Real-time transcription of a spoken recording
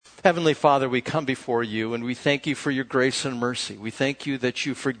Heavenly Father, we come before you and we thank you for your grace and mercy. We thank you that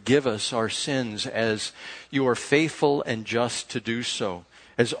you forgive us our sins as you are faithful and just to do so.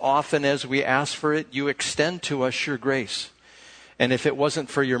 As often as we ask for it, you extend to us your grace. And if it wasn't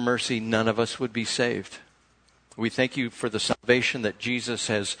for your mercy, none of us would be saved. We thank you for the salvation that Jesus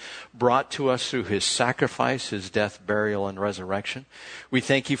has brought to us through his sacrifice, his death, burial, and resurrection. We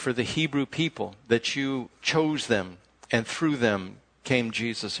thank you for the Hebrew people, that you chose them, and through them came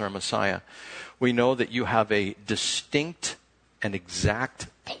Jesus, our Messiah. We know that you have a distinct and exact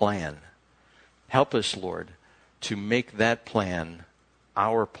plan. Help us, Lord, to make that plan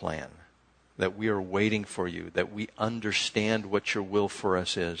our plan, that we are waiting for you, that we understand what your will for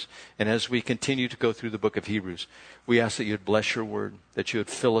us is. And as we continue to go through the book of Hebrews, we ask that you'd bless your word, that you would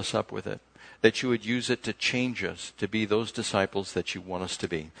fill us up with it, that you would use it to change us, to be those disciples that you want us to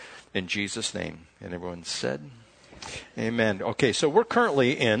be. In Jesus' name. And everyone said, amen. Okay, so we're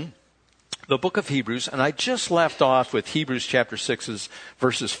currently in the book of Hebrews, and I just left off with Hebrews chapter 6,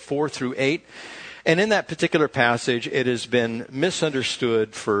 verses 4 through 8. And in that particular passage, it has been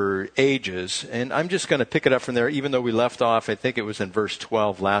misunderstood for ages. And I'm just going to pick it up from there, even though we left off, I think it was in verse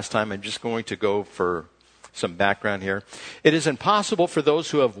 12 last time. I'm just going to go for some background here. It is impossible for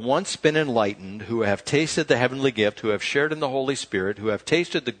those who have once been enlightened, who have tasted the heavenly gift, who have shared in the Holy Spirit, who have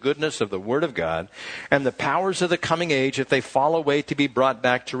tasted the goodness of the Word of God and the powers of the coming age, if they fall away, to be brought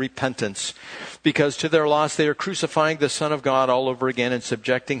back to repentance. Because to their loss they are crucifying the Son of God all over again and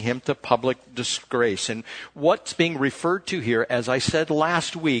subjecting him to public disgrace. And what's being referred to here, as I said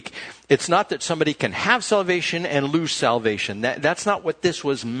last week, it's not that somebody can have salvation and lose salvation. That's not what this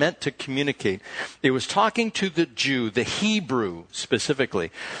was meant to communicate. It was talking to the Jew, the Hebrew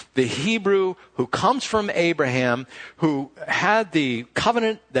specifically. The Hebrew who comes from Abraham, who had the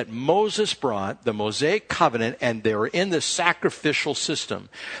covenant that Moses brought, the Mosaic covenant, and they were in the sacrificial system.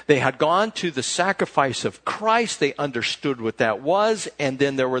 They had gone to the sacrifice of Christ. They understood what that was. And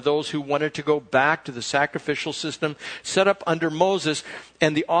then there were those who wanted to go back to the sacrificial system set up under Moses.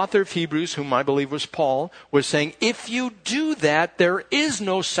 And the author of Hebrews, whom I believe was Paul, was saying, if you do that, there is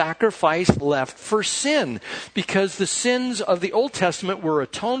no sacrifice left for sin, because the sins of the Old Testament were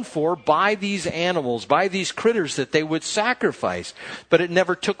atoned for by these animals, by these critters that they would sacrifice. But it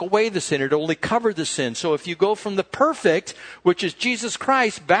never took away the sin. It only covered the sin. So if you go from the perfect, which is Jesus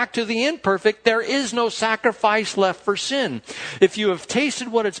Christ, back to the imperfect, there is no sacrifice left for sin. If you have tasted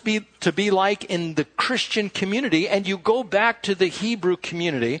what it's to be like in the Christian community, and you go back to the Hebrew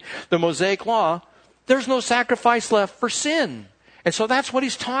community, the Mosaic law, there's no sacrifice left for sin. And so that's what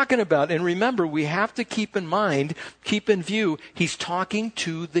he's talking about. And remember, we have to keep in mind, keep in view, he's talking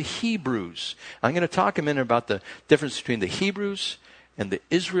to the Hebrews. I'm going to talk a minute about the difference between the Hebrews and the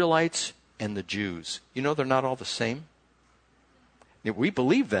Israelites and the Jews. You know, they're not all the same. We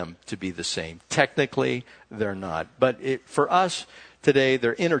believe them to be the same. Technically, they're not. But for us today,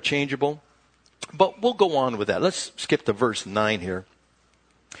 they're interchangeable. But we'll go on with that. Let's skip to verse 9 here.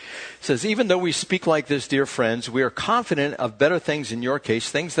 It says, even though we speak like this, dear friends, we are confident of better things in your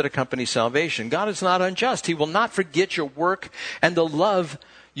case, things that accompany salvation. God is not unjust. He will not forget your work and the love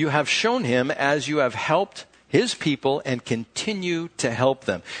you have shown him as you have helped his people and continue to help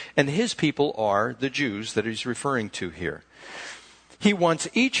them. And his people are the Jews that he's referring to here. He wants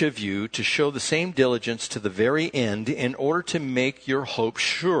each of you to show the same diligence to the very end in order to make your hope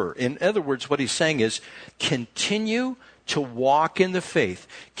sure. In other words, what he's saying is continue to walk in the faith,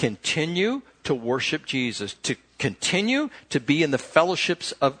 continue to worship Jesus, to continue to be in the fellowship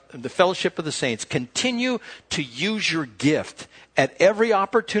of the saints, continue to use your gift at every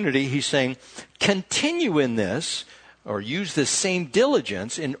opportunity. He's saying continue in this, or use this same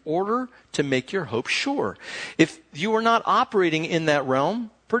diligence in order to make your hope sure. If you are not operating in that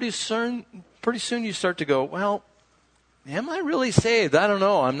realm, pretty soon you start to go, well, am I really saved? I don't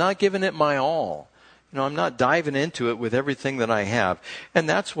know. I'm not giving it my all. I'm not diving into it with everything that I have. And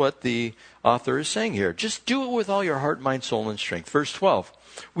that's what the author is saying here. Just do it with all your heart, mind, soul, and strength. Verse 12.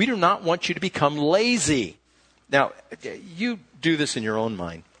 We do not want you to become lazy. Now, you do this in your own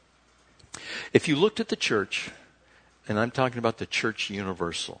mind. If you looked at the church, and I'm talking about the church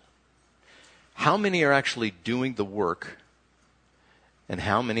universal, how many are actually doing the work and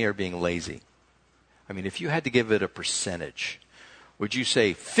how many are being lazy? I mean, if you had to give it a percentage, would you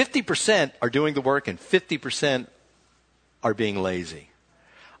say 50% are doing the work and 50% are being lazy?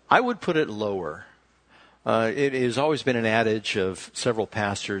 I would put it lower. It has always been an adage of several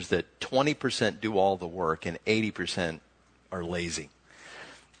pastors that 20% do all the work and 80% are lazy.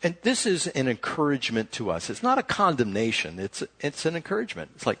 And this is an encouragement to us. It's not a condemnation. It's an encouragement.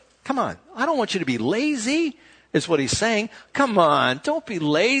 It's like, come on, I don't want you to be lazy. is what he's saying. Come on, don't be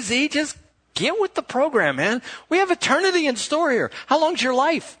lazy. Just get with the program, man. We have eternity in store here. How long's your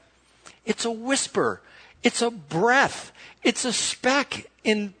life? It's a whisper. It's a breath. It's a speck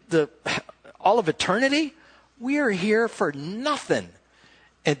in all of eternity. We are here for nothing.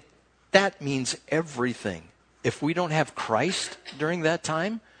 And that means everything. If we don't have Christ during that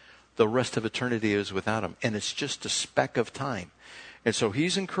time, the rest of eternity is without him. And it's just a speck of time. And so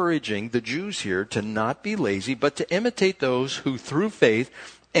he's encouraging the Jews here to not be lazy, but to imitate those who through faith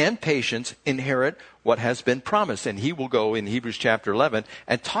and patience inherit what has been promised. And he will go in Hebrews chapter 11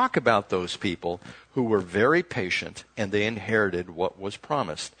 and talk about those people who were very patient and they inherited what was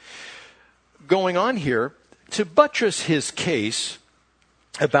promised. Going on here, to buttress his case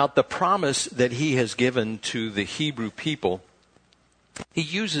about the promise that he has given to the Hebrew people, he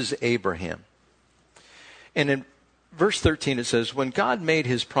uses Abraham. And in verse 13 it says, when God made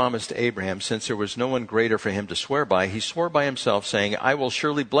his promise to Abraham, since there was no one greater for him to swear by, he swore by himself, saying, I will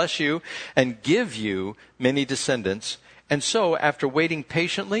surely bless you and give you many descendants. And so, after waiting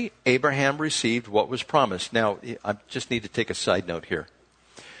patiently, Abraham received what was promised. Now, I just need to take a side note here.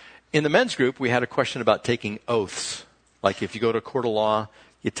 In the men's group, we had a question about taking oaths. Like if you go to a court of law,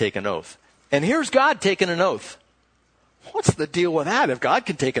 you take an oath. And here's God taking an oath. What's the deal with that? If God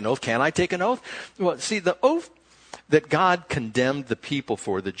can take an oath, can I take an oath? Well, see, the oath that God condemned the people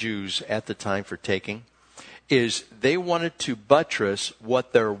for, the Jews at the time for taking, is they wanted to buttress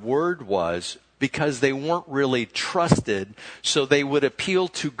what their word was because they weren't really trusted. So they would appeal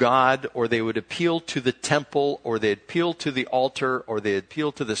to God, or they would appeal to the temple, or they'd appeal to the altar, or they'd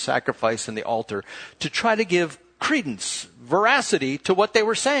appeal to the sacrifice in the altar to try to give credence, veracity to what they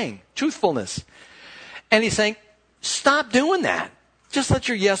were saying, truthfulness. And he's saying, stop doing that. Just let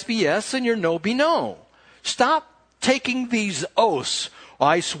your yes be yes and your no be no. Stop taking these oaths.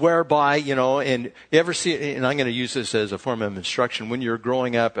 I swear by, and you ever see, and I'm going to use this as a form of instruction. When you're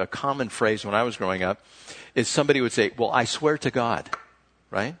growing up, a common phrase when I was growing up is somebody would say, well, I swear to God,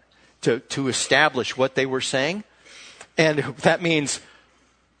 right? To establish what they were saying. And that means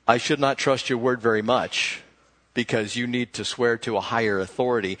I should not trust your word very much because you need to swear to a higher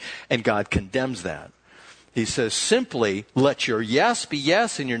authority, and God condemns that. He says, simply let your yes be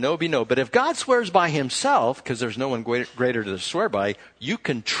yes and your no be no. But if God swears by himself, because there's no one greater to swear by, you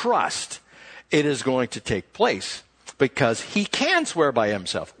can trust it is going to take place because he can swear by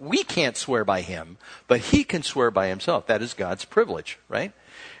himself. We can't swear by him, but he can swear by himself. That is God's privilege, right?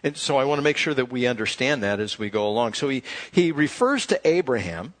 And so I want to make sure that we understand that as we go along. So he refers to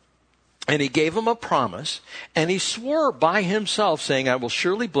Abraham. And he gave him a promise, and he swore by himself, saying, I will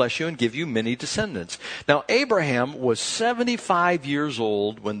surely bless you and give you many descendants. Now, Abraham was 75 years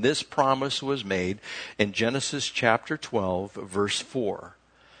old when this promise was made in Genesis chapter 12, verse 4.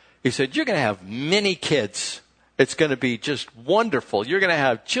 He said, you're going to have many kids. It's going to be just wonderful. You're going to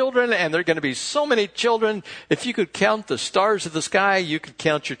have children, and there are going to be so many children. If you could count the stars of the sky, you could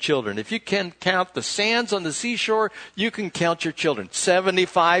count your children. If you can count the sands on the seashore, you can count your children.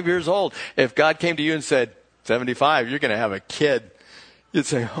 75 years old. If God came to you and said, 75, you're going to have a kid, you'd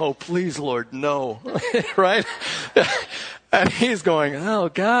say, oh, please, Lord, no. Right? And he's going, oh,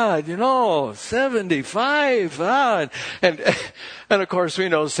 God, 75. And of course, we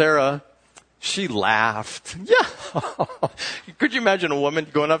know Sarah. She laughed. Yeah. Could you imagine a woman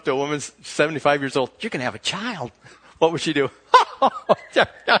going up to a woman 75 years old? You're going to have a child. What would she do?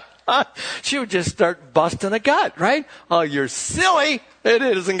 She would just start busting a gut, right? Oh, you're silly. It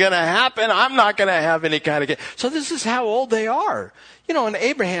isn't going to happen. I'm not going to have any kind of kid. So this is how old they are. And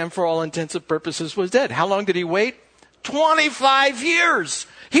Abraham, for all intents and purposes, was dead. How long did he wait? 25 years.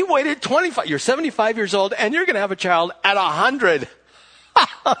 He waited 25. You're 75 years old, and you're going to have a child at 100.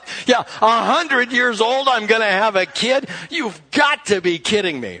 Yeah, 100 years old, I'm going to have a kid? You've got to be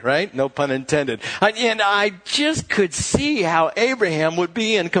kidding me, right? No pun intended. And I just could see how Abraham would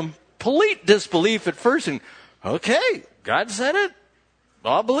be in complete disbelief at first. And, okay, God said it.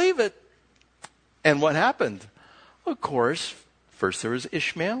 I'll believe it. And what happened? Of course, first there was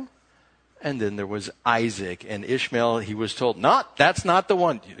Ishmael. And then there was Isaac. And Ishmael, he was told, that's not the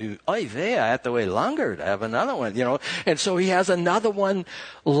one. I have to wait longer to have another one, And so he has another one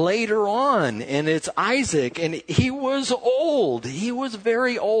later on. And it's Isaac. And he was old. He was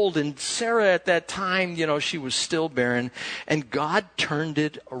very old. And Sarah at that time, she was still barren. And God turned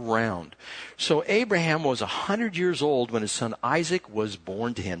it around. So Abraham was 100 years old when his son Isaac was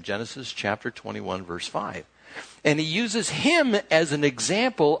born to him. Genesis chapter 21, verse 5. And he uses him as an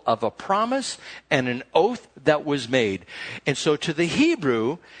example of a promise and an oath that was made. And so to the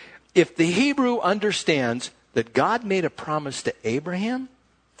Hebrew, if the Hebrew understands that God made a promise to Abraham,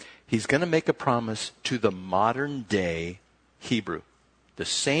 He's going to make a promise to the modern day Hebrew. The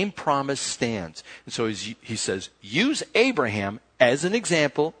same promise stands. And so he says, use Abraham as an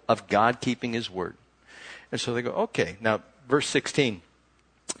example of God keeping his word. And so they go, okay. Now, verse 16.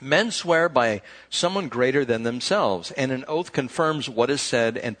 Men swear by someone greater than themselves, and an oath confirms what is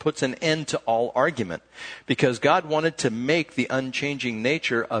said and puts an end to all argument. Because God wanted to make the unchanging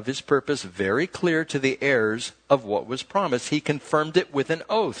nature of his purpose very clear to the heirs of what was promised, he confirmed it with an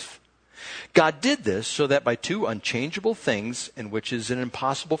oath. God did this so that by two unchangeable things, in which is it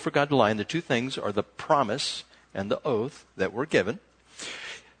impossible for God to lie, and the two things are the promise and the oath that were given,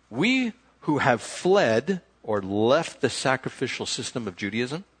 we who have fled or left the sacrificial system of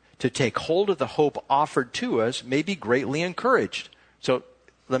Judaism to take hold of the hope offered to us may be greatly encouraged. So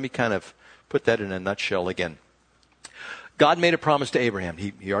let me kind of put that in a nutshell again. God made a promise to Abraham.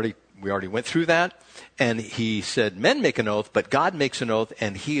 We already went through that. And he said, men make an oath, but God makes an oath,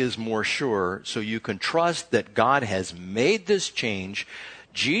 and he is more sure. So you can trust that God has made this change.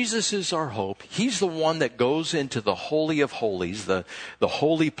 Jesus is our hope. He's the one that goes into the Holy of Holies, the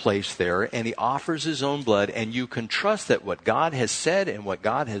holy place there, and he offers his own blood. And you can trust that what God has said and what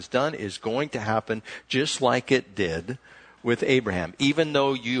God has done is going to happen just like it did with Abraham. Even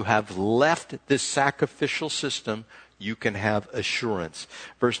though you have left this sacrificial system, you can have assurance.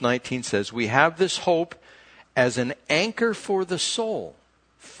 Verse 19 says, we have this hope as an anchor for the soul,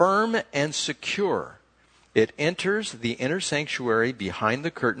 firm and secure. It enters the inner sanctuary behind the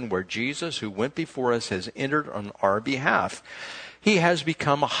curtain where Jesus, who went before us, has entered on our behalf. He has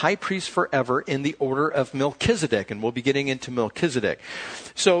become a high priest forever in the order of Melchizedek, and we'll be getting into Melchizedek.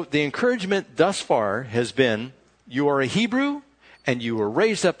 So the encouragement thus far has been, you are a Hebrew, and you were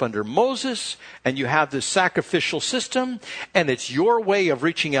raised up under Moses, and you have this sacrificial system, and it's your way of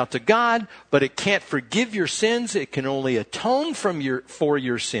reaching out to God, but it can't forgive your sins. It can only atone for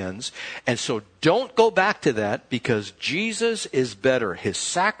your sins. And so don't go back to that, because Jesus is better. His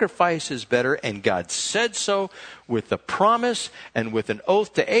sacrifice is better, and God said so with the promise and with an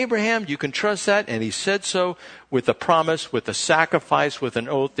oath to Abraham. You can trust that, and he said so with a promise, with a sacrifice, with an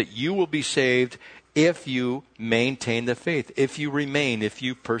oath that you will be saved if you maintain the faith, if you remain, if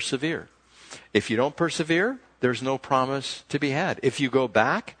you persevere. If you don't persevere, there's no promise to be had. If you go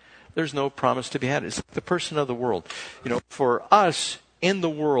back, there's no promise to be had. It's like the person of the world. For us in the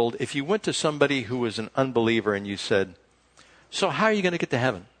world, if you went to somebody who was an unbeliever and you said, so how are you going to get to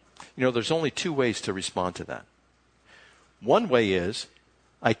heaven? There's only two ways to respond to that. One way is,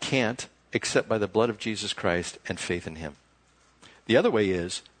 I can't except by the blood of Jesus Christ and faith in him. The other way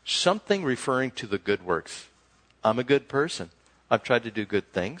is, something referring to the good works. I'm a good person. I've tried to do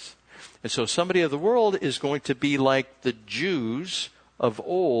good things. And so somebody of the world is going to be like the Jews of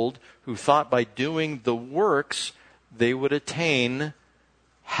old who thought by doing the works they would attain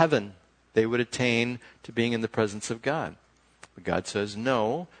heaven. They would attain to being in the presence of God. But God says,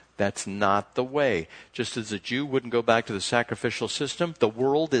 no, that's not the way. Just as a Jew wouldn't go back to the sacrificial system, the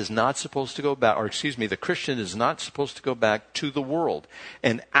world is not supposed to go back, the Christian is not supposed to go back to the world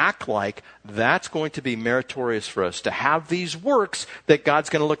and act like that's going to be meritorious for us, to have these works that God's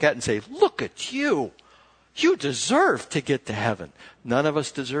going to look at and say, look at you. You deserve to get to heaven. None of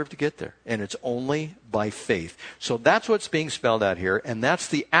us deserve to get there. And it's only by faith. So that's what's being spelled out here. And that's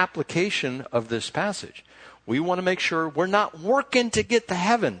the application of this passage. We want to make sure we're not working to get to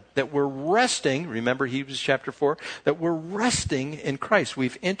heaven, that we're resting, remember Hebrews chapter 4, that we're resting in Christ.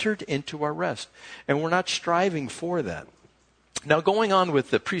 We've entered into our rest, and we're not striving for that. Now, going on with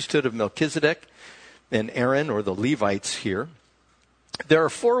the priesthood of Melchizedek and Aaron, or the Levites here, there are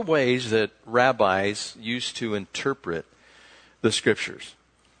four ways that rabbis used to interpret the scriptures.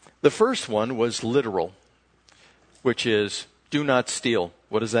 The first one was literal, which is, do not steal.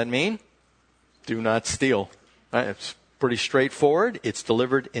 What does that mean? Do not steal. It's pretty straightforward. It's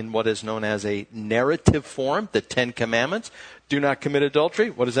delivered in what is known as a narrative form, the Ten Commandments. Do not commit adultery.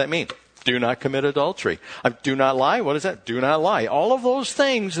 What does that mean? Do not commit adultery. Do not lie. What is that? Do not lie. All of those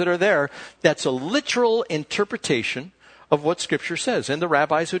things that are there, that's a literal interpretation of what Scripture says. And the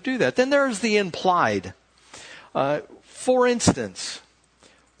rabbis would do that. Then there's the implied. For instance,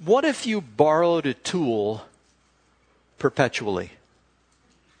 what if you borrowed a tool perpetually?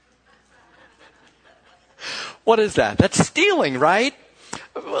 What is that? That's stealing, right?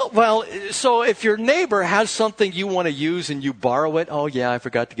 Well, so if your neighbor has something you want to use and you borrow it, oh yeah, I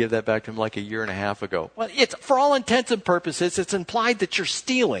forgot to give that back to him like a year and a half ago. Well, it's for all intents and purposes, it's implied that you're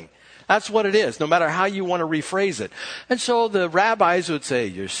stealing. That's what it is, no matter how you want to rephrase it. And so the rabbis would say,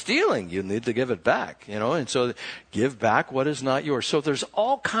 you're stealing, you need to give it back, and so give back what is not yours. So there's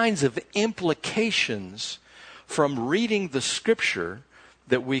all kinds of implications from reading the scripture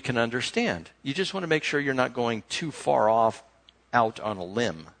that we can understand. You just want to make sure you're not going too far out on a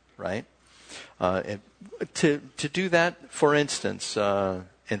limb, right? To do that, for instance,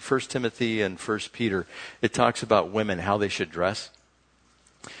 in 1 Timothy and 1 Peter, it talks about women, how they should dress.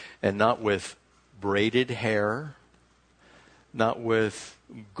 And not with braided hair, not with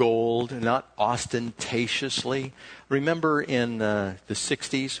gold, not ostentatiously. Remember in the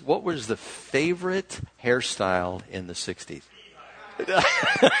 60s, what was the favorite hairstyle in the 60s?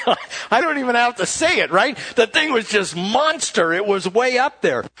 I don't even have to say it, right? The thing was just monster. It was way up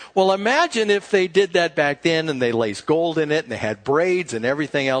there. Well, imagine if they did that back then and they laced gold in it and they had braids and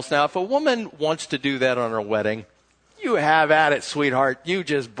everything else. Now, if a woman wants to do that on her wedding, you have at it, sweetheart. You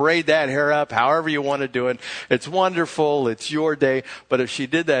just braid that hair up however you want to do it. It's wonderful. It's your day. But if she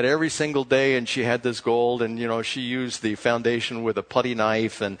did that every single day and she had this gold and, she used the foundation with a putty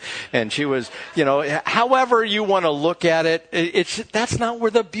knife and she was, however you want to look at it, that's not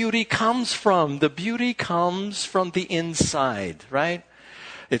where the beauty comes from. The beauty comes from the inside, right?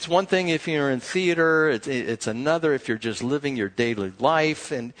 It's one thing if you're in theater. It's another if you're just living your daily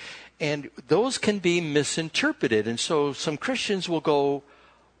life. And those can be misinterpreted. And so some Christians will go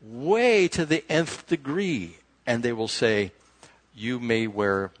way to the nth degree. And they will say, you may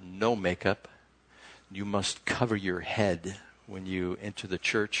wear no makeup. You must cover your head when you enter the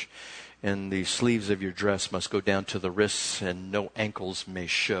church. And the sleeves of your dress must go down to the wrists and no ankles may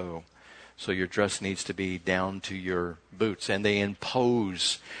show. So your dress needs to be down to your boots. And they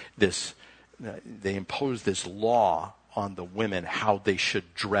impose this law on the women, how they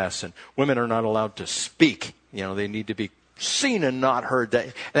should dress. And women are not allowed to speak. They need to be seen and not heard.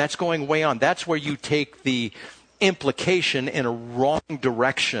 That's going way on. That's where you take the implication in a wrong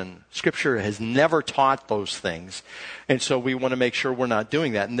direction. Scripture has never taught those things. And so we want to make sure we're not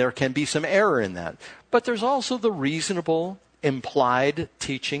doing that. And there can be some error in that. But there's also the reasonable implied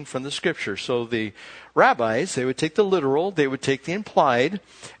teaching from the Scripture. So the rabbis, they would take the literal, they would take the implied,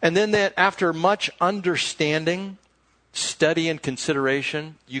 and then that after much understanding, study and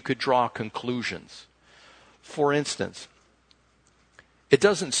consideration, you could draw conclusions. For instance, it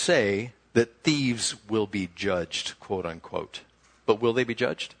doesn't say that thieves will be judged, quote unquote. But will they be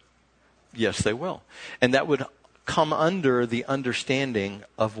judged? Yes, they will. And that would come under the understanding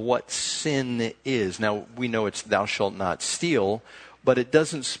of what sin is. Now, we know it's thou shalt not steal, but it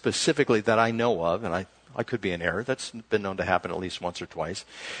doesn't specifically that I know of, and I could be in error. That's been known to happen at least once or twice.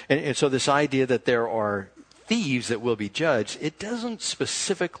 And so this idea that there are thieves that will be judged, it doesn't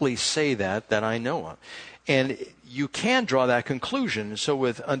specifically say that I know of. And you can draw that conclusion. So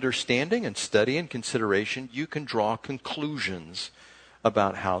with understanding and study and consideration, you can draw conclusions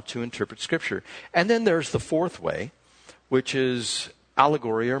about how to interpret Scripture. And then there's the fourth way, which is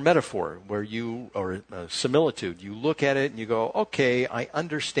allegory or metaphor, or similitude. You look at it and you go, okay, I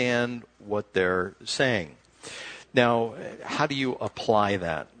understand what they're saying. Now, how do you apply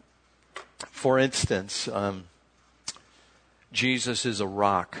that? For instance, Jesus is a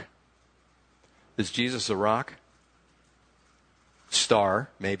rock. Is Jesus a rock? Star,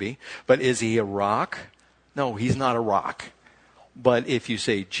 maybe. But is he a rock? No, he's not a rock. But if you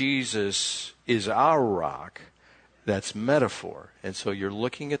say Jesus is our rock, that's metaphor. And so you're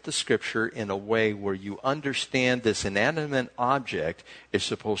looking at the Scripture in a way where you understand this inanimate object is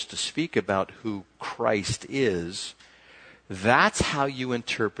supposed to speak about who Christ is. That's how you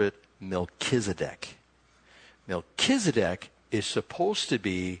interpret Melchizedek. Melchizedek is supposed to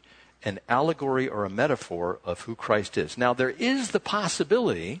be an allegory or a metaphor of who Christ is. Now, there is the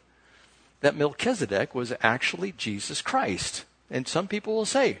possibility that Melchizedek was actually Jesus Christ. And some people will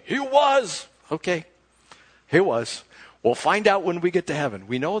say, he was. Okay, he was. We'll find out when we get to heaven.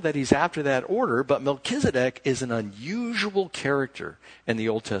 We know that he's after that order, but Melchizedek is an unusual character in the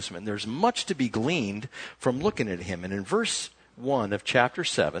Old Testament. There's much to be gleaned from looking at him. And in verse 1 of chapter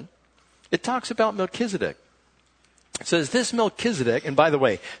 7, it talks about Melchizedek. It says, this Melchizedek, and by the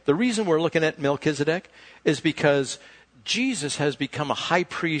way, the reason we're looking at Melchizedek is because Jesus has become a high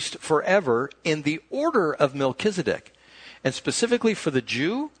priest forever in the order of Melchizedek. And specifically for the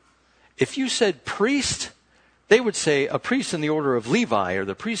Jew, if you said priest, they would say a priest in the order of Levi or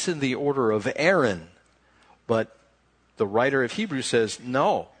the priest in the order of Aaron. But the writer of Hebrews says,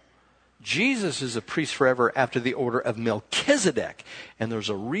 no, Jesus is a priest forever after the order of Melchizedek. And there's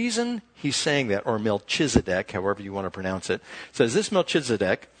a reason he's saying that, or Melchizedek, however you want to pronounce it. It says this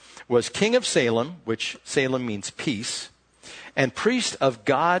Melchizedek was king of Salem, which Salem means peace, and priest of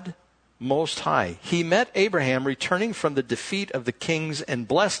God Most High. He met Abraham returning from the defeat of the kings and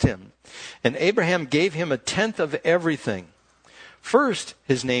blessed him. And Abraham gave him 1/10 of everything. First,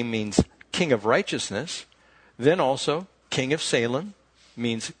 his name means king of righteousness, then also king of Salem,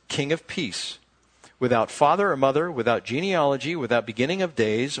 means king of peace. Without father or mother, without genealogy, without beginning of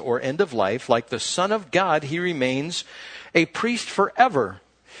days or end of life, like the Son of God, he remains a priest forever.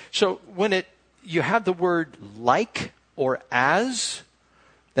 So when you have the word like or as,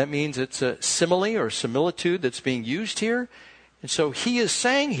 that means it's a simile or similitude that's being used here. And so he is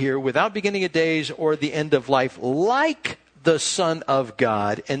saying here, without beginning of days or the end of life, like the Son of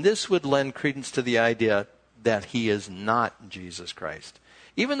God. And this would lend credence to the idea that he is not Jesus Christ.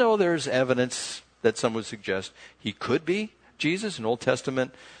 Even though there's evidence that some would suggest he could be Jesus, an Old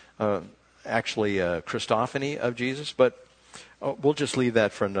Testament, actually a Christophany of Jesus. But we'll just leave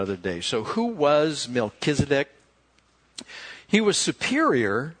that for another day. So who was Melchizedek? He was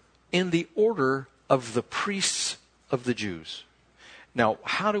superior in the order of the priests of the Jews. Now,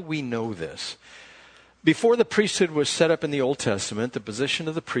 how do we know this? Before the priesthood was set up in the Old Testament, the position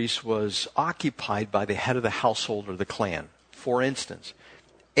of the priest was occupied by the head of the household or the clan. For instance,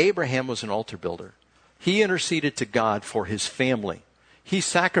 Abraham was an altar builder. He interceded to God for his family. He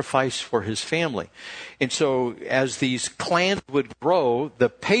sacrificed for his family. And so as these clans would grow, the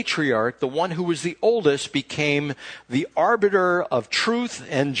patriarch, the one who was the oldest, became the arbiter of truth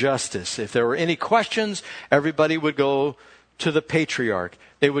and justice. If there were any questions, everybody would go to the patriarch.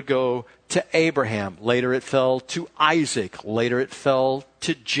 They would go to Abraham. Later it fell to Isaac. Later it fell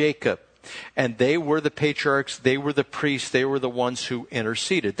to Jacob. And they were the patriarchs. They were the priests. They were the ones who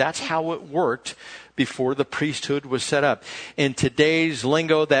interceded. That's how it worked before the priesthood was set up. In today's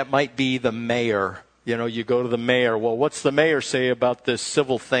lingo, that might be the mayor. You know, you go to the mayor. Well, what's the mayor say about this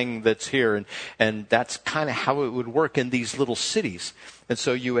civil thing that's here? And that's kind of how it would work in these little cities. And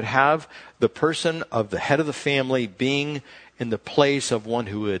so you would have the person of the head of the family being in the place of one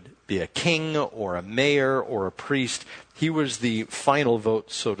who would be a king or a mayor or a priest. He was the final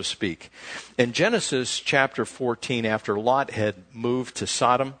vote, so to speak. In Genesis chapter 14, after Lot had moved to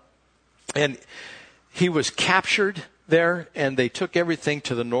Sodom, and he was captured there, and they took everything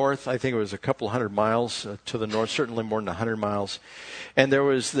to the north. I think it was a couple hundred miles to the north, certainly more than 100 miles. And there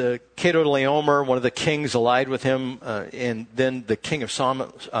was the Chedorlaomer, one of the kings, allied with him, and then the king of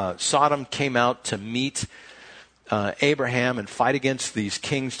Sodom came out to meet Abraham and fight against these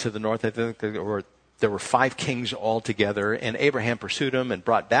kings to the north. I think there were 5 kings altogether, and Abraham pursued him and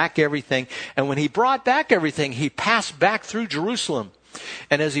brought back everything. And when he brought back everything, he passed back through Jerusalem.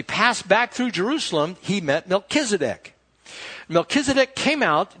 And as he passed back through Jerusalem, he met Melchizedek. Melchizedek came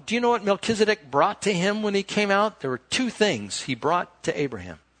out. Do you know what Melchizedek brought to him when he came out? There were 2 things he brought to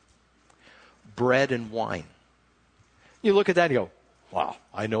Abraham: bread and wine. You look at that and you go, wow,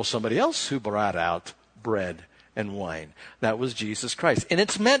 I know somebody else who brought out bread and wine. That was Jesus Christ. And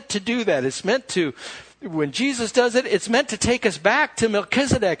it's meant to do that. It's meant to, when Jesus does it, it's meant to take us back to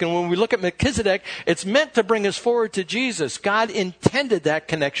Melchizedek. And when we look at Melchizedek, it's meant to bring us forward to Jesus. God intended that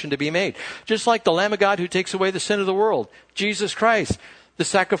connection to be made. Just like the Lamb of God who takes away the sin of the world. Jesus Christ, the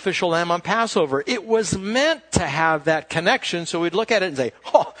sacrificial lamb on Passover. It was meant to have that connection, so we'd look at it and say,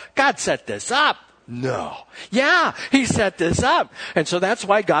 oh, God set this up. No. Yeah, he set this up. And so that's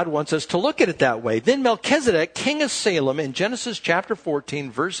why God wants us to look at it that way. Then Melchizedek, king of Salem, in Genesis chapter 14,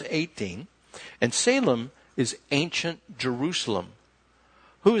 verse 18. And Salem is ancient Jerusalem.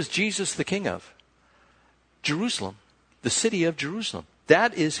 Who is Jesus the king of? Jerusalem, the city of Jerusalem.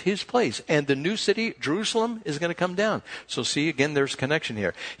 That is his place. And the new city, Jerusalem, is going to come down. So see, again, there's connection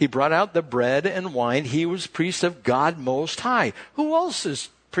here. He brought out the bread and wine. He was priest of God Most High. Who else is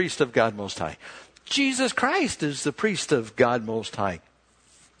priest of God Most High? Jesus Christ is the priest of God Most High.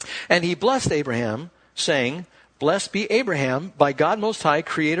 And he blessed Abraham, saying, blessed be Abraham by God Most High,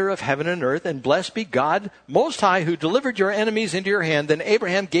 creator of heaven and earth, and blessed be God Most High, who delivered your enemies into your hand. Then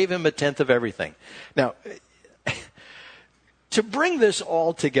Abraham gave him 1/10 of everything. Now, to bring this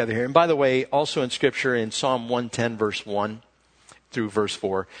all together here, and by the way, also in Scripture in Psalm 110, verse 1 through verse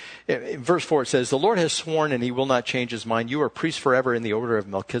 4. In verse 4 it says, the Lord has sworn and he will not change his mind. You are priests forever in the order of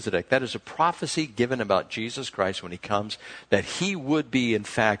Melchizedek. That is a prophecy given about Jesus Christ when he comes, that he would be, in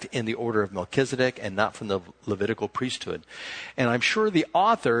fact, in the order of Melchizedek and not from the Levitical priesthood. And I'm sure the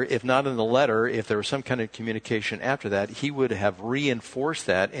author, if not in the letter, if there was some kind of communication after that, he would have reinforced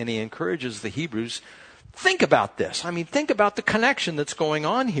that, and he encourages the Hebrews, think about this. I mean, think about the connection that's going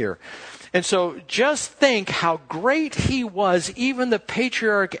on here. And so just think how great he was. Even the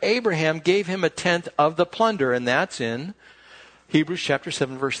patriarch Abraham gave him 1/10 of the plunder. And that's in Hebrews chapter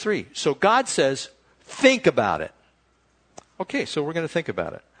 7, verse 3. So God says, think about it. Okay, so we're going to think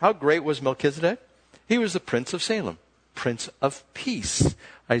about it. How great was Melchizedek? He was the Prince of Salem, Prince of Peace.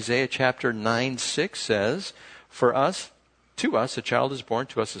 Isaiah chapter 9, 6 says, for us, To us a child is born,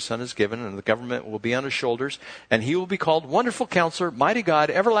 to us a son is given, and the government will be on his shoulders, and he will be called Wonderful Counselor, Mighty God,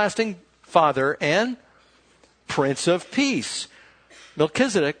 Everlasting Father, and Prince of Peace.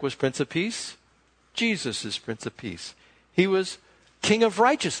 Melchizedek was Prince of Peace. Jesus is Prince of Peace. He was King of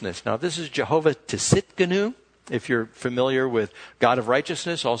Righteousness. Now, this is Jehovah Tsidkenu. If you're familiar with God of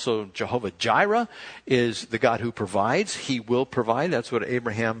Righteousness, also Jehovah Jireh is the God who provides. He will provide. That's what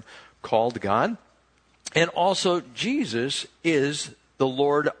Abraham called God. And also, Jesus is the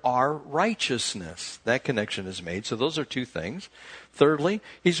Lord our righteousness. That connection is made. So those are two things. Thirdly,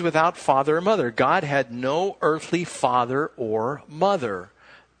 he's without father or mother. God had no earthly father or mother.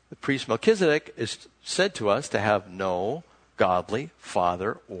 The priest Melchizedek is said to us to have no godly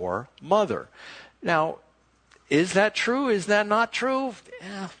father or mother. Now, is that true? Is that not true?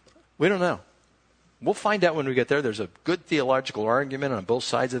 We don't know. We'll find out when we get there. There's a good theological argument on both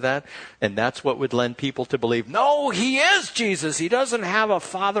sides of that, and that's what would lend people to believe, no, he is Jesus. He doesn't have a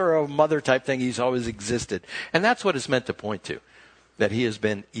father or mother type thing. He's always existed. And that's what it's meant to point to, that he has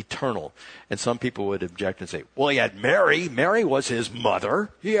been eternal. And some people would object and say, well, he had Mary. Mary was his mother.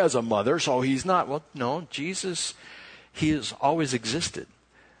 He has a mother, so he's not. Well, no, Jesus, he has always existed.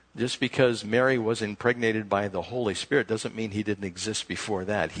 Just because Mary was impregnated by the Holy Spirit doesn't mean he didn't exist before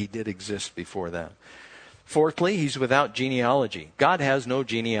that. He did exist before that. Fourthly, he's without genealogy. God has no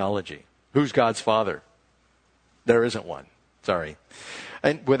genealogy. Who's God's father? There isn't one. Sorry.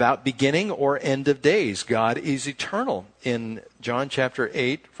 And without beginning or end of days. God is eternal. In John chapter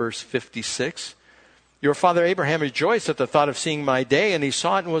 8, verse 56, your father Abraham rejoiced at the thought of seeing my day, and he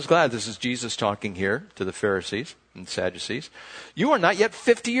saw it and was glad. This is Jesus talking here to the Pharisees and Sadducees. You are not yet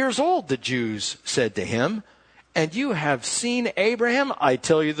 50 years old, the Jews said to him, and you have seen Abraham? I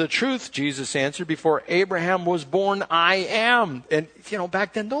tell you the truth, Jesus answered, before Abraham was born, I am. And,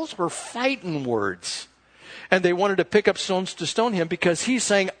 back then those were fighting words. And they wanted to pick up stones to stone him because he's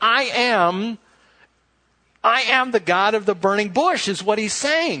saying, I am the God of the burning bush, is what he's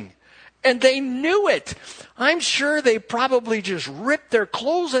saying. And they knew it. I'm sure they probably just ripped their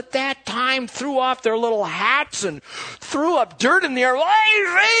clothes at that time, threw off their little hats, and threw up dirt in the air.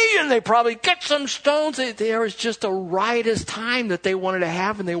 And they probably kicked some stones. There was just a riotous time that they wanted to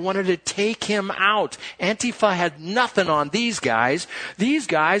have, and they wanted to take him out. Antifa had nothing on these guys. These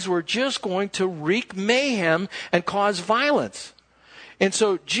guys were just going to wreak mayhem and cause violence. And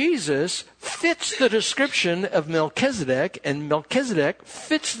so Jesus fits the description of Melchizedek, and Melchizedek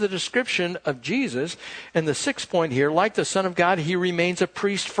fits the description of Jesus. And the sixth point here, like the Son of God, he remains a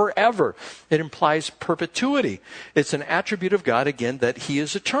priest forever. It implies perpetuity. It's an attribute of God, again, that he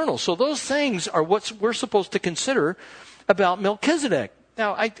is eternal. So those things are what we're supposed to consider about Melchizedek.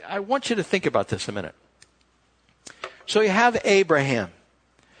 Now, I want you to think about this a minute. So you have Abraham.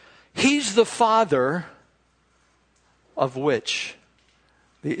 He's the father of which?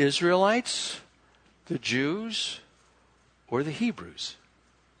 The Israelites, the Jews, or the Hebrews?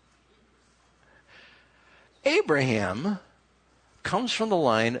 Abraham comes from the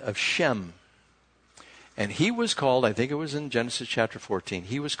line of Shem. And he was called, I think it was in Genesis chapter 14,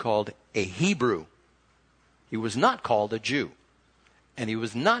 he was called a Hebrew. He was not called a Jew. And he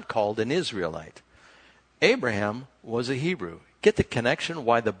was not called an Israelite. Abraham was a Hebrew. Get the connection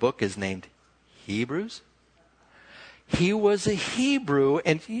why the book is named Hebrews? He was a Hebrew,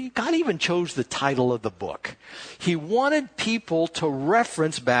 and God even chose the title of the book. He wanted people to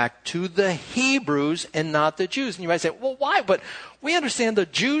reference back to the Hebrews and not the Jews. And you might say, well, why? But we understand the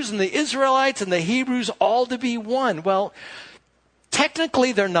Jews and the Israelites and the Hebrews all to be one. Well,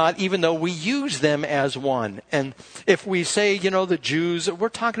 technically they're not, even though we use them as one. And if we say, the Jews, we're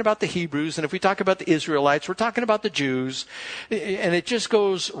talking about the Hebrews. And if we talk about the Israelites, we're talking about the Jews. And it just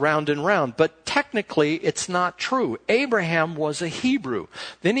goes round and round. But technically, it's not true. Abraham was a Hebrew.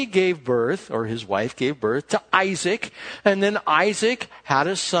 Then he gave birth, or his wife gave birth, to Isaac. And then Isaac had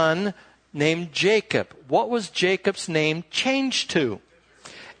a son named Jacob. What was Jacob's name changed to?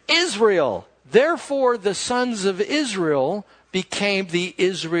 Israel. Therefore, the sons of Israel became the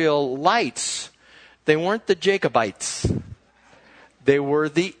Israelites. They weren't the Jacobites. They were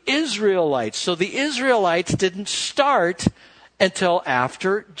the Israelites. So the Israelites didn't start until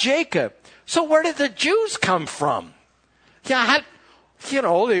after Jacob. So where did the Jews come from? The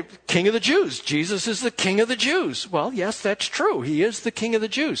king of the Jews. Jesus is the king of the Jews. Well, yes, that's true. He is the king of the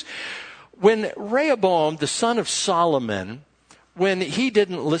Jews. When Rehoboam, the son of Solomon, when he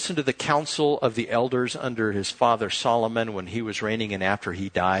didn't listen to the counsel of the elders under his father Solomon when he was reigning and after he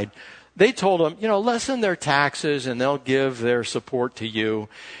died, they told him, lessen their taxes and they'll give their support to you.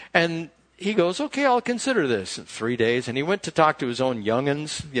 And he goes, okay, I'll consider this in 3 days. And he went to talk to his own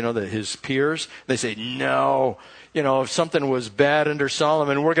young'uns, his peers. They say, no, if something was bad under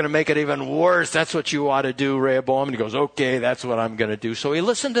Solomon, we're going to make it even worse. That's what you ought to do, Rehoboam. And he goes, okay, that's what I'm going to do. So he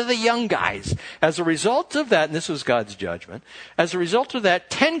listened to the young guys. As a result of that, and this was God's judgment, as a result of that,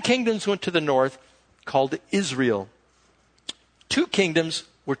 10 kingdoms went to the north called Israel. 2 kingdoms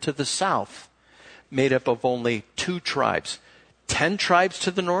were to the south, made up of only 2 tribes. 10 tribes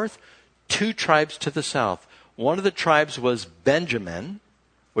to the north, 2 tribes to the south. One of the tribes was Benjamin,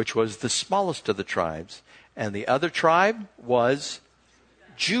 which was the smallest of the tribes, and the other tribe was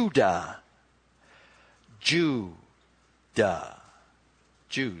Judah. Judah.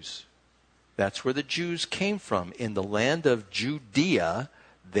 Jews. That's where the Jews came from. In the land of Judea,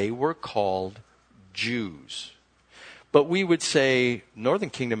 they were called Jews. But we would say northern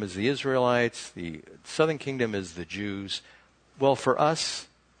kingdom is the Israelites, the southern kingdom is the Jews. Well, for us,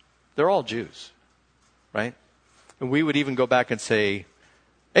 they're all Jews, right? And we would even go back and say,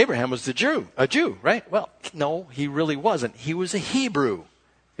 Abraham was a Jew, right? Well, no, he really wasn't. He was a Hebrew,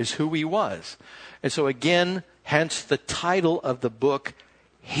 is who he was. And so again, hence the title of the book,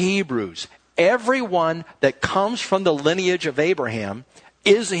 Hebrews. Everyone that comes from the lineage of Abraham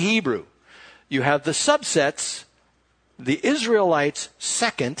is a Hebrew. You have the subsets, the Israelites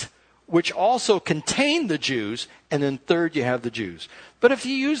second, which also contain the Jews, and then third you have the Jews. But if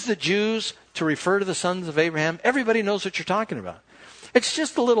you use the Jews to refer to the sons of Abraham, everybody knows what you're talking about. It's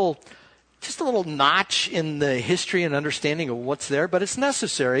just a little notch in the history and understanding of what's there, but it's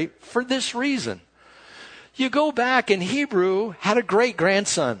necessary for this reason. You go back, and Hebrew had a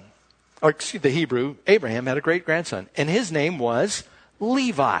great-grandson. Abraham had a great-grandson, and his name was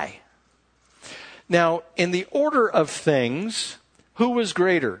Levi. Now, in the order of things, who was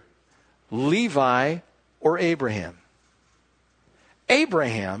greater, Levi or Abraham?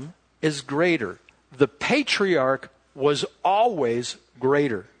 Abraham is greater. The patriarch was always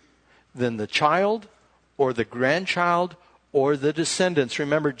greater than the child or the grandchild or the descendants.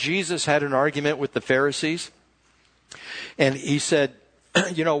 Remember, Jesus had an argument with the Pharisees. And he said,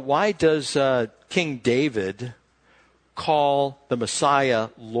 why does King David call the Messiah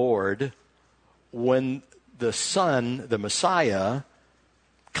Lord when the Son, the Messiah,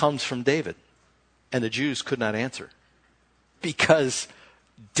 comes from David? And the Jews could not answer. Because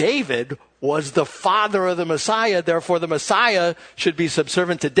David was the father of the Messiah, therefore the Messiah should be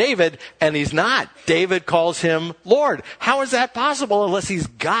subservient to David, and he's not. David calls him Lord. How is that possible unless he's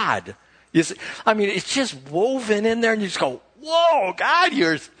God? You see, it's just woven in there, and you just go, whoa, God,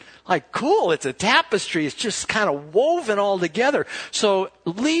 you're like, cool, it's a tapestry. It's just kind of woven all together. So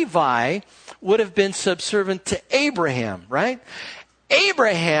Levi would have been subservient to Abraham, right?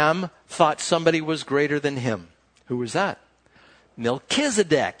 Abraham thought somebody was greater than him. Who was that?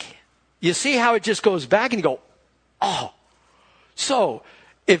 Melchizedek. You see how it just goes back and you go, oh. So,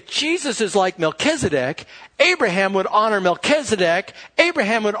 if Jesus is like Melchizedek, Abraham would honor Melchizedek,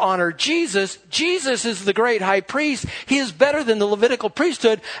 Abraham would honor Jesus. Jesus is the great high priest. He is better than the Levitical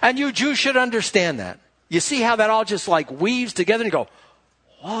priesthood, and you Jews should understand that. You see how that all just like weaves together and you go,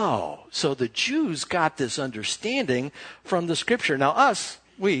 whoa. So the Jews got this understanding from the scripture. Now us,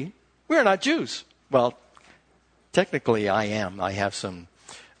 we are not Jews. Well, technically I am. I have some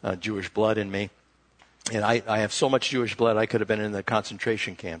Jewish blood in me. And I have so much Jewish blood, I could have been in the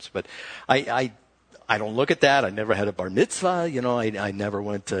concentration camps. But I don't look at that. I never had a bar mitzvah. I never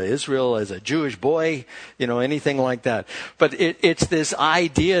went to Israel as a Jewish boy, anything like that. But it's this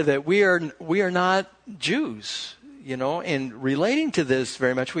idea that we are not Jews, and relating to this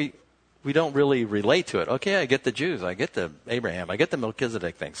very much, we don't really relate to it. Okay, I get the Jews. I get the Abraham. I get the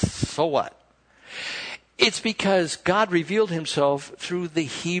Melchizedek things. So what? It's because God revealed himself through the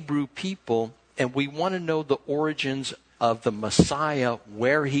Hebrew people, and we want to know the origins of the Messiah,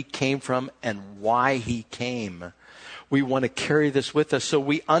 where he came from and why he came. We want to carry this with us so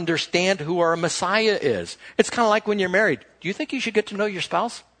we understand who our Messiah is. It's kind of like when you're married. Do you think you should get to know your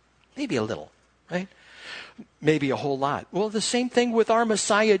spouse? Maybe a little, right? Maybe a whole lot. Well, the same thing with our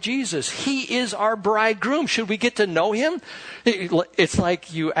Messiah, Jesus. He is our bridegroom. Should we get to know him? It's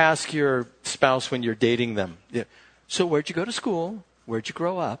like you ask your spouse when you're dating them. So where'd you go to school? Where'd you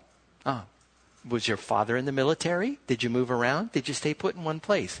grow up? Was your father in the military? Did you move around? Did you stay put in one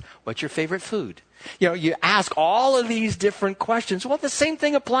place? What's your favorite food? You ask all of these different questions. Well, the same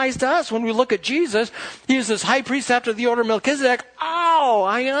thing applies to us. When we look at Jesus, he is this high priest after the order of Melchizedek. Oh,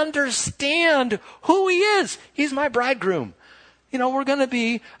 I understand who he is. He's my bridegroom. We're going to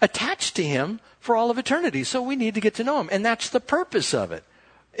be attached to him for all of eternity. So we need to get to know him. And that's the purpose of it.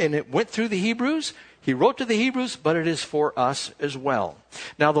 And it went through the Hebrews. He wrote to the Hebrews, but it is for us as well.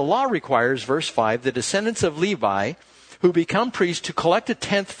 Now the law requires, verse 5, the descendants of Levi who become priests to collect a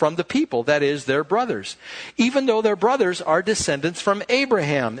tenth from the people, that is, their brothers, even though their brothers are descendants from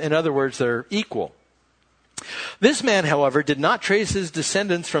Abraham. In other words, they're equal. This man, however, did not trace his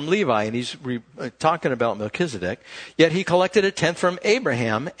descendants from Levi, and he's talking about Melchizedek, yet he collected a tenth from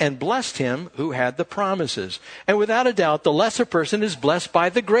Abraham and blessed him who had the promises. And without a doubt, the lesser person is blessed by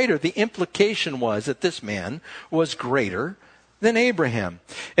the greater. The implication was that this man was greater than Abraham.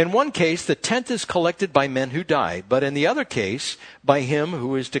 In one case, the tenth is collected by men who die, but in the other case, by him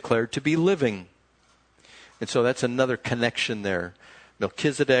who is declared to be living. And so that's another connection there.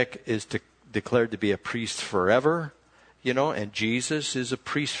 Melchizedek is declared to be a priest forever, and Jesus is a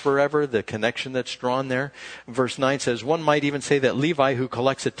priest forever, the connection that's drawn there. Verse 9 says, one might even say that Levi, who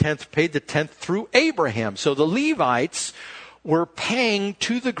collects a tenth, paid the tenth through Abraham. So the Levites were paying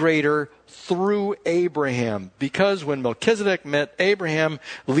to the greater through Abraham, because when Melchizedek met Abraham,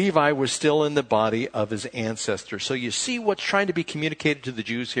 Levi was still in the body of his ancestor. So you see what's trying to be communicated to the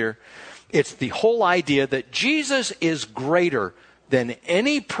Jews here? It's the whole idea that Jesus is greater than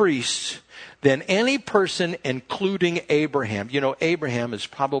any priest, than any person, including Abraham. Abraham is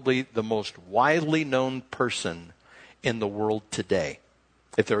probably the most widely known person in the world today.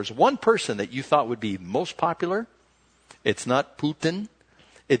 If there was one person that you thought would be most popular, it's not Putin,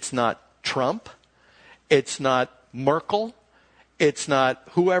 it's not Trump, it's not Merkel, it's not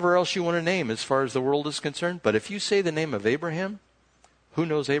whoever else you want to name as far as the world is concerned. But if you say the name of Abraham, who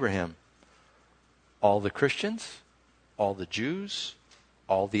knows Abraham? All the Christians, all the Jews,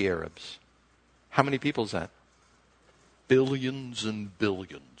 all the Arabs. How many people is that? Billions and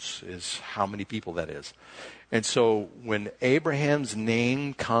billions is how many people that is. And so when Abraham's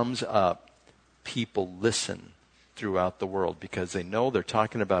name comes up, people listen throughout the world because they know they're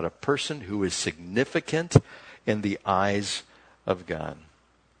talking about a person who is significant in the eyes of God.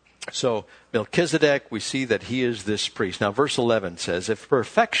 So Melchizedek, we see that he is this priest. Now verse 11 says, if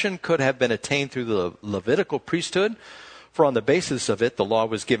perfection could have been attained through the Levitical priesthood, for on the basis of it the law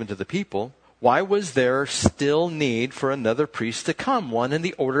was given to the people, why was there still need for another priest to come, one in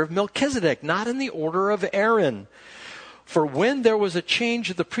the order of Melchizedek, not in the order of Aaron? For when there was a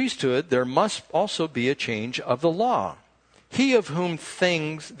change of the priesthood, there must also be a change of the law. He of whom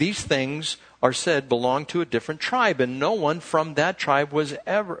these things are said belonged to a different tribe, and no one from that tribe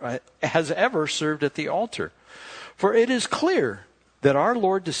has ever served at the altar. For it is clear that our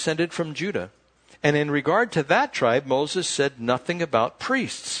Lord descended from Judah, and in regard to that tribe, Moses said nothing about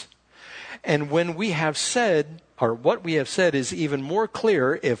priests. And when we have said, or what we have said is even more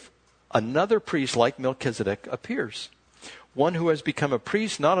clear if another priest like Melchizedek appears. One who has become a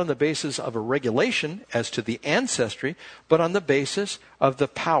priest not on the basis of a regulation as to the ancestry, but on the basis of the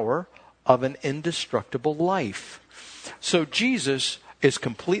power of an indestructible life. So Jesus is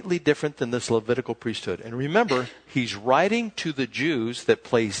completely different than this Levitical priesthood. And remember, he's writing to the Jews that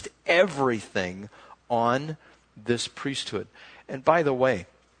placed everything on this priesthood. And by the way,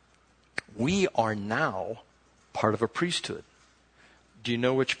 we are now part of a priesthood. Do you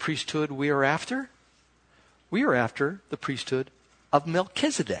know which priesthood we are after? We are after the priesthood of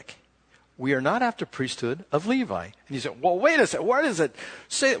Melchizedek. We are not after priesthood of Levi. And you say, well, wait a second. Where does it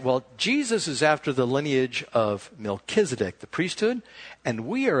say it? Well, Jesus is after the lineage of Melchizedek, the priesthood, and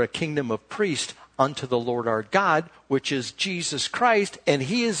we are a kingdom of priests unto the Lord our God, which is Jesus Christ, and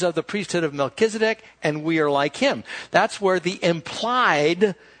he is of the priesthood of Melchizedek, and we are like him. That's where the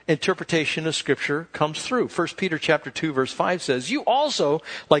implied interpretation of Scripture comes through. 1 Peter chapter 2, verse 5 says, you also,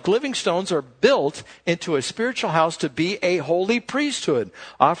 like living stones, are built into a spiritual house to be a holy priesthood,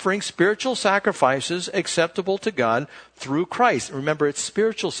 offering spiritual sacrifices acceptable to God through Christ. Remember, it's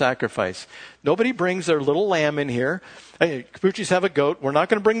spiritual sacrifice. Nobody brings their little lamb in here. Hey, Capuchis have a goat. We're not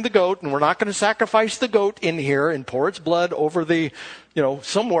going to bring the goat, and we're not going to sacrifice the goat in here and pour its blood over the,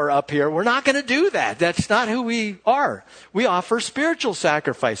 somewhere up here. We're not going to do that. That's not who we are. We offer spiritual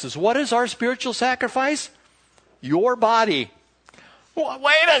sacrifices. What is our spiritual sacrifice? Your body. Well,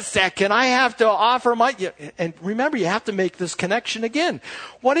 wait a second. I have to offer my... And remember, you have to make this connection again.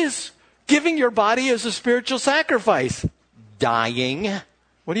 What is giving your body as a spiritual sacrifice? Dying.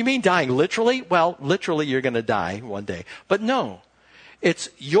 What do you mean dying? Literally? Well, literally you're going to die one day. But no. It's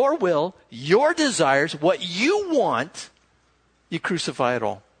your will, your desires, what you want. You crucify it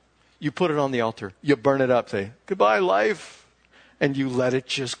all. You put it on the altar. You burn it up. Say, goodbye, life. And you let it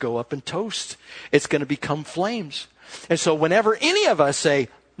just go up and toast. It's going to become flames. And so whenever any of us say,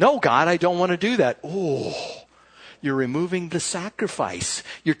 no, God, I don't want to do that. Oh, you're removing the sacrifice.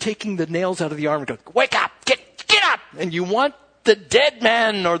 You're taking the nails out of the arm and go, wake up, get up. And you want the dead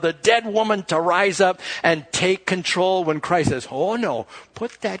man or the dead woman to rise up and take control when Christ says, oh no,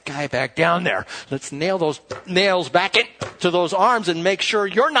 put that guy back down there. Let's nail those nails back into those arms and make sure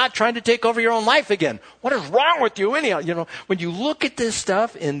you're not trying to take over your own life again. What is wrong with you anyhow? You know, when you look at this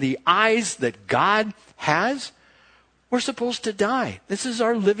stuff in the eyes that God has, we're supposed to die. This is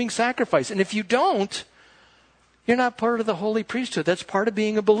our living sacrifice. And if you don't, you're not part of the holy priesthood. That's part of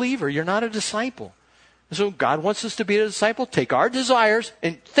being a believer. You're not a disciple. So God wants us to be a disciple. Take our desires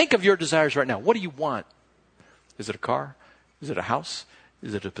and think of your desires right now. What do you want? Is it a car? Is it a house?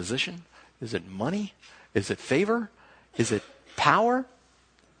 Is it a position? Is it money? Is it favor? Is it power?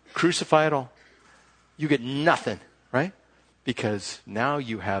 Crucify it all. You get nothing, right? Because now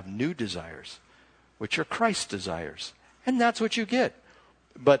you have new desires, which are Christ's desires. And that's what you get.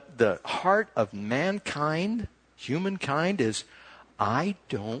 But the heart of mankind, humankind, is I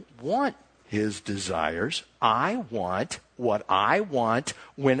don't want his desires. I want what I want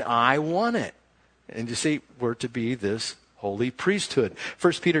when I want it. And you see, we're to be this holy priesthood.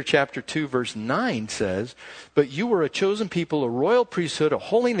 1 Peter chapter 2 verse 9 says, but you were a chosen people, a royal priesthood, a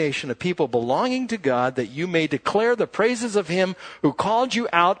holy nation, a people belonging to God, that you may declare the praises of him who called you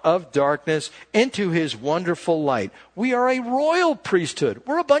out of darkness into his wonderful light. We are a royal priesthood.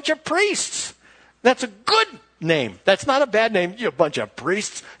 We're a bunch of priests. That's a good name. That's not a bad name. You're a bunch of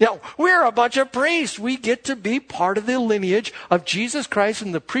priests. We're a bunch of priests. We get to be part of the lineage of Jesus Christ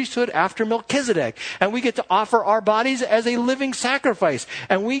and the priesthood after Melchizedek. And we get to offer our bodies as a living sacrifice.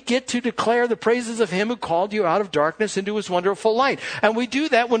 And we get to declare the praises of him who called you out of darkness into his wonderful light. And we do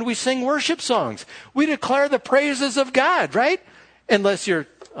that when we sing worship songs. We declare the praises of God, right? Unless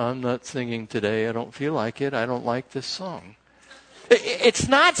I'm not singing today. I don't feel like it. I don't like this song. It's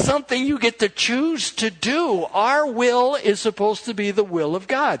not something you get to choose to do. Our will is supposed to be the will of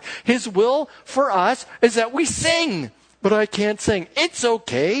God. His will for us is that we sing. But I can't sing. It's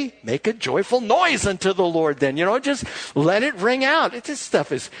okay. Make a joyful noise unto the Lord then. Just let it ring out. This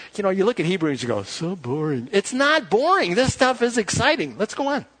stuff is, you look at Hebrews and you go, so boring. It's not boring. This stuff is exciting. Let's go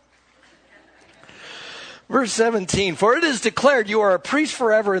on. Verse 17, for it is declared you are a priest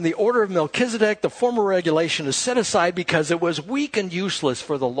forever in the order of Melchizedek. The former regulation is set aside because it was weak and useless,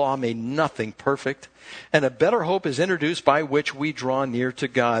 for the law made nothing perfect. And a better hope is introduced by which we draw near to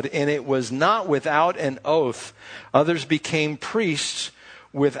God. And it was not without an oath. Others became priests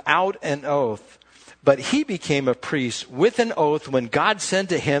without an oath. But he became a priest with an oath when God said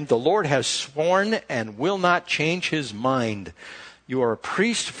to him, the Lord has sworn and will not change his mind. You are a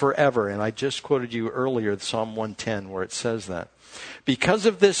priest forever. And I just quoted you earlier, Psalm 110, where it says that. Because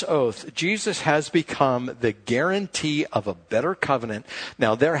of this oath, Jesus has become the guarantee of a better covenant.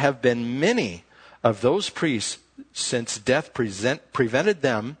 Now, there have been many of those priests since death prevented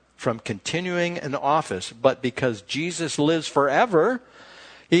them from continuing in office. But because Jesus lives forever,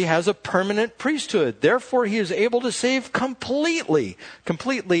 he has a permanent priesthood. Therefore, he is able to save completely.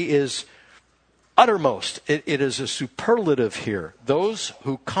 Completely is uttermost. It is a superlative here. Those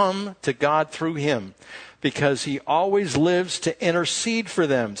who come to God through him, because he always lives to intercede for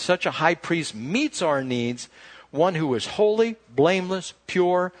them. Such a high priest meets our needs, one who is holy, blameless,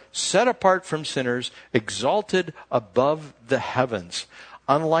 pure, set apart from sinners, exalted above the heavens.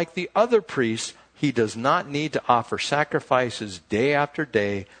 Unlike the other priests, he does not need to offer sacrifices day after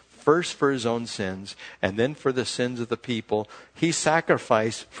day, first for his own sins and then for the sins of the people. He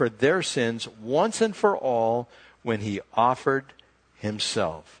sacrificed for their sins once and for all when he offered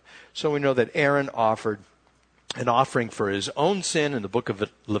himself. So we know that Aaron offered an offering for his own sin in the book of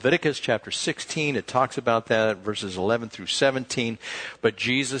Leviticus chapter 16. It talks about that, verses 11 through 17. But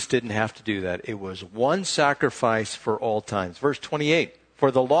Jesus didn't have to do that. It was one sacrifice for all times. Verse 28, for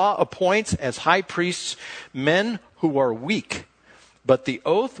the law appoints as high priests men who are weak. But the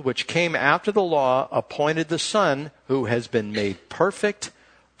oath which came after the law appointed the Son who has been made perfect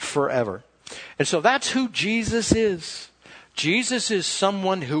forever. And so that's who Jesus is. Jesus is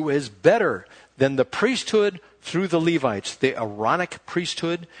someone who is better than the priesthood through the Levites. The Aaronic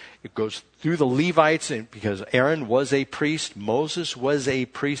priesthood, it goes through the Levites, and because Aaron was a priest, Moses was a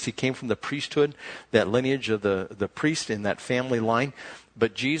priest. He came from the priesthood, that lineage of the priest in that family line.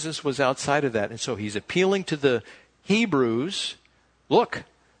 But Jesus was outside of that. And so he's appealing to the Hebrews. Look,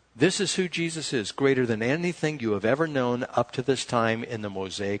 this is who Jesus is, greater than anything you have ever known up to this time in the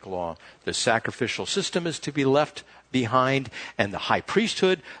Mosaic law. The sacrificial system is to be left behind, and the high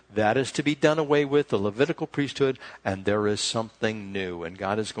priesthood, that is to be done away with, the Levitical priesthood, and there is something new. And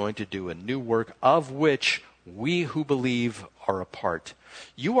God is going to do a new work of which we who believe are a part.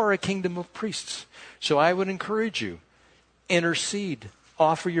 You are a kingdom of priests. So I would encourage you, intercede.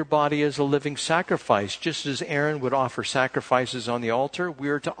 offer your body as a living sacrifice. Just as Aaron would offer sacrifices on the altar, we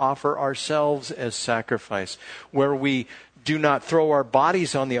are to offer ourselves as sacrifice. Where we do not throw our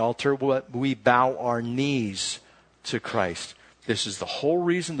bodies on the altar, we bow our knees to Christ. This is the whole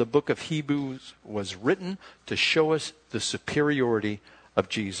reason the book of Hebrews was written, to show us the superiority of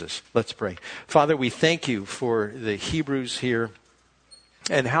Jesus. Let's pray. Father, we thank you for the Hebrews here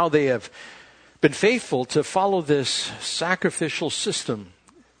and how they have been faithful to follow this sacrificial system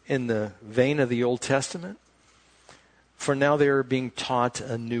in the vein of the Old Testament. For now they are being taught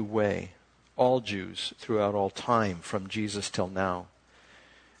a new way. All Jews throughout all time, from Jesus till now.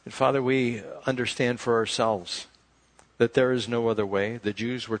 And Father, we understand for ourselves that there is no other way. The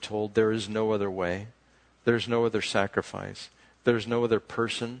Jews were told there is no other way. There's no other sacrifice. There's no other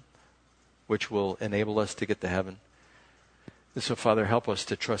person which will enable us to get to heaven. And so, Father, help us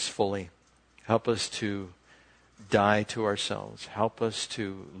to trust fully. Help us to die to ourselves. Help us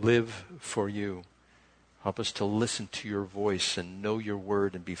to live for you. Help us to listen to your voice and know your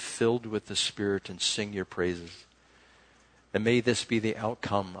word and be filled with the Spirit and sing your praises. And may this be the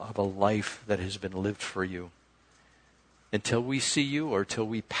outcome of a life that has been lived for you. Until we see you or till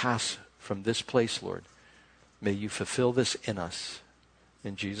we pass from this place, Lord, may you fulfill this in us.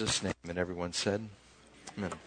 In Jesus' name. And everyone said, amen.